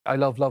I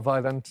love Love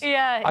Island.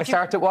 Yeah. I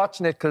started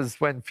watching it because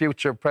when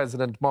future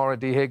President Maura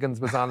Higgins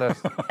was on it,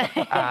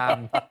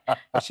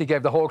 she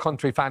gave the whole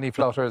country fanny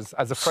flutters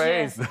as a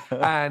phrase.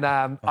 Yeah. And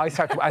I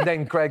started, and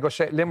then Greg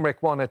O'Shea,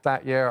 Limerick won it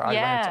that year. I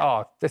went,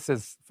 oh, this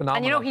is phenomenal.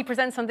 And you know he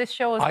presents on this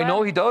show as well? I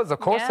know he does, of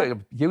course. I'm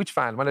a huge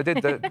fan. When I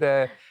did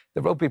the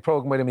rugby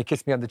programme with him, he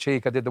kissed me on the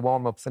cheek. I did the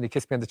warm-ups and he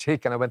kissed me on the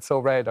cheek and I went so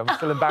red. I'm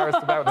still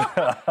embarrassed about it.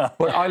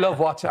 But I love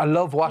watching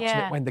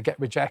it when they get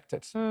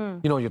rejected. You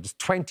know, you're just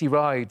 20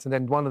 rides and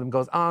then one of them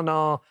goes, oh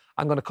no,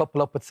 I'm going to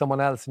couple up with someone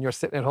else, and you're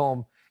sitting at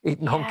home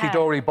eating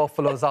hunky-dory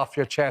buffaloes off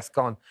your chest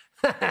going,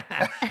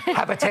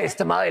 have a taste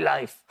of my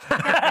life.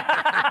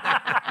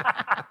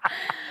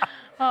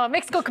 Oh, it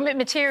makes good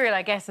material,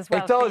 I guess, as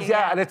well. It does,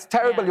 and it's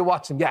terrible. You're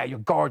watching, you're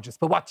gorgeous,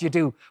 but what do you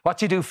do? What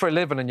do you do for a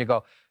living? And you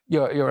go,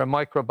 you're a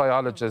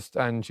microbiologist,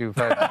 and you've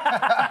had,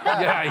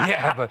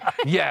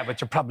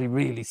 but you're probably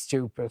really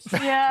stupid.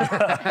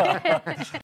 Yeah.